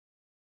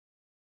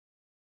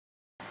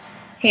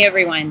Hey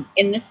everyone,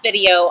 in this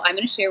video I'm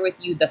going to share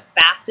with you the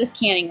fastest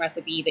canning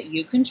recipe that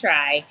you can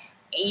try,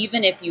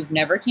 even if you've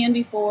never canned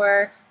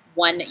before,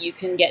 one that you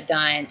can get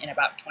done in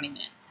about 20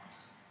 minutes.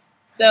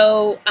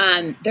 So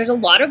there's a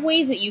lot of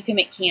ways that you can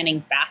make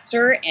canning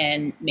faster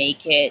and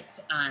make it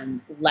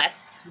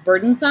less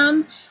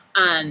burdensome.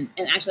 And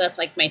actually that's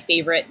like my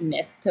favorite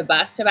myth to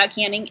bust about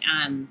canning,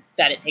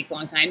 that it takes a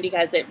long time,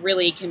 because it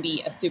really can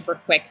be a super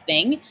quick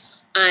thing.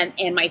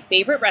 And my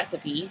favorite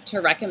recipe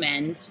to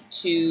recommend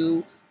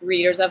to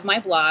readers of my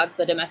blog,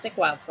 The Domestic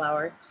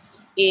Wildflower,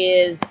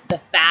 is the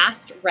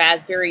fast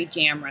raspberry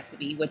jam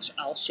recipe, which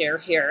I'll share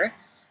here.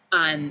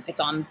 It's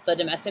on the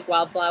Domestic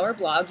Wildflower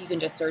blog. You can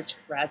just search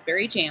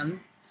raspberry jam.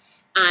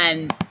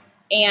 And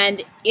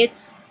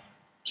it's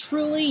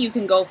truly, you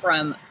can go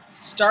from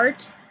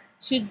start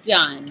to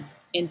done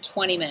in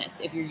 20 minutes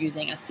if you're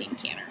using a steam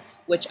canner,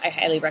 which I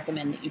highly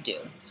recommend that you do.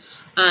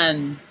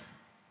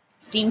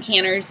 Steam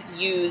canners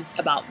use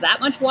about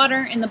that much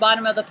water in the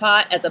bottom of the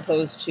pot as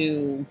opposed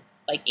to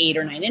like 8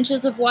 or 9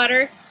 inches of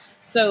water.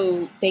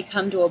 So they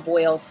come to a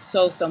boil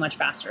so much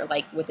faster,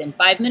 like within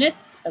 5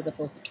 minutes as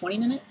opposed to 20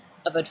 minutes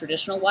of a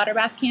traditional water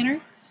bath canner.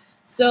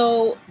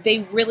 So they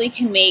really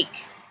can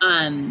make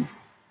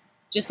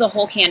just the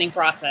whole canning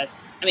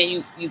process. I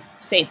mean, you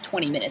save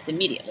 20 minutes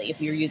immediately if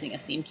you're using a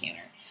steam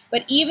canner.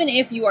 But even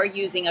if you are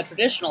using a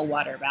traditional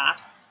water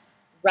bath,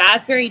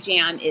 raspberry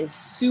jam is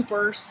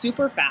super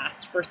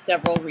fast for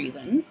several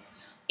reasons.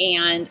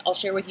 And I'll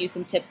share with you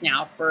some tips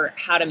now for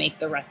how to make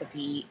the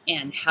recipe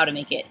and how to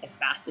make it as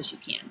fast as you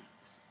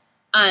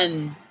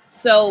can.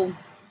 So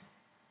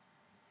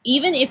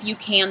even if you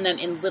can them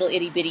in little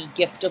itty bitty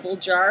giftable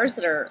jars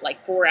that are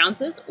like 4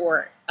 ounces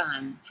or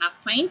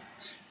half pints,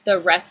 the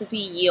recipe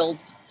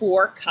yields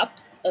 4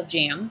 cups of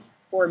jam,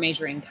 4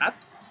 measuring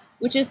cups,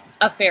 which is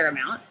a fair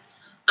amount.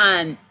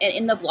 And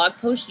in the blog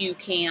post, you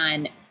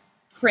can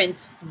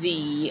print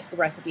the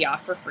recipe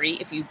off for free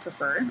if you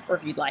prefer or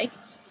if you'd like.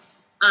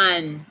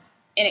 And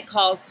it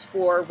calls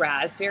for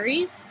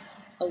raspberries,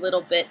 a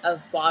little bit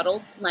of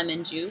bottled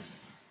lemon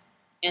juice,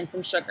 and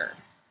some sugar.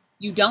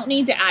 You don't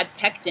need to add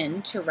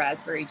pectin to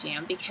raspberry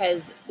jam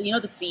because, you know,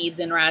 the seeds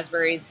in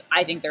raspberries,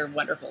 I think they're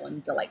wonderful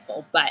and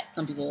delightful, but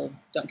some people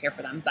don't care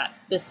for them. But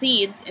the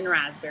seeds in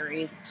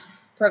raspberries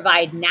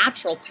provide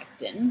natural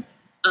pectin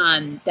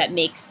that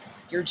makes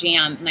your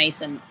jam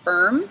nice and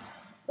firm,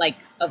 like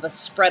of a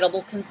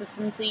spreadable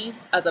consistency,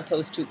 as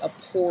opposed to a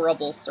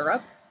pourable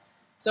syrup.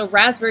 So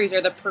raspberries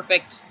are the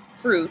perfect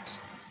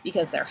fruit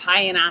because they're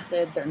high in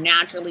acid, they're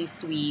naturally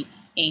sweet,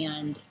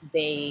 and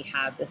they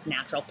have this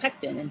natural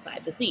pectin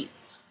inside the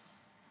seeds.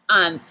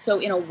 So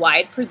in a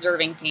wide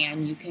preserving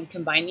pan, you can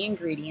combine the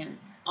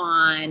ingredients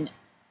on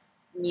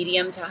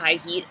medium to high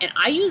heat. And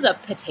I use a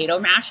potato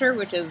masher,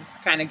 which is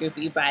kind of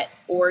goofy,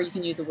 or you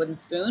can use a wooden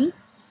spoon.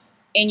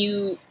 And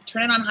you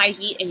turn it on high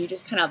heat and you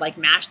just kind of like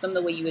mash them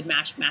the way you would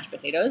mash mashed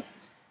potatoes.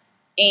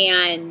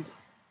 And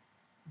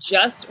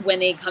just when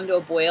they come to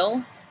a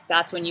boil,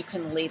 that's when you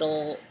can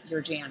ladle your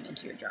jam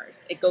into your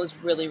jars. It goes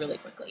really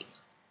quickly.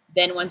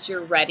 Then once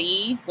you're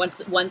ready, once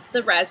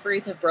the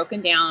raspberries have broken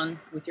down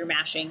with your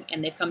mashing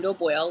and they've come to a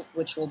boil,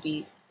 which will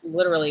be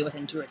literally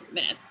within 2 or 3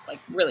 minutes, like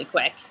really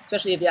quick,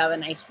 especially if you have a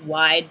nice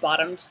wide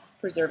bottomed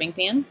preserving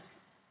pan.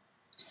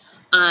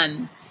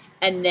 And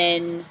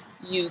then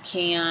you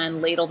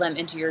can ladle them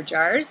into your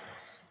jars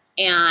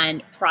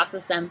and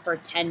process them for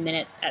 10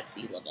 minutes at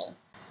sea level.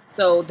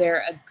 So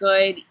they're a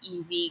good,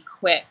 easy,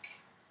 quick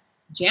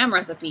jam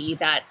recipe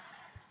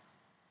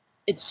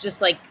it's just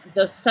like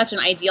such an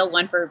ideal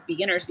one for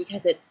beginners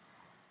because it's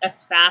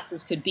as fast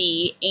as could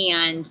be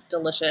and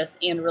delicious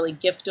and really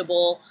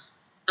giftable.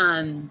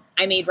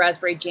 I made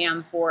raspberry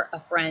jam for a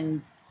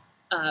friend's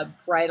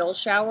bridal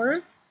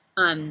shower.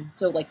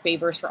 So like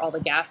favors for all the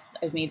guests.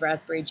 I've made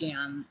raspberry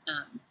jam,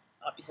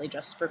 obviously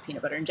just for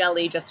peanut butter and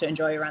jelly, just to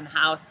enjoy around the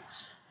house.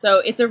 So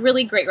it's a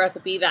really great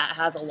recipe that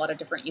has a lot of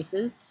different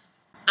uses.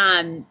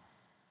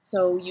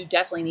 So you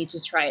definitely need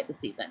to try it this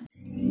season.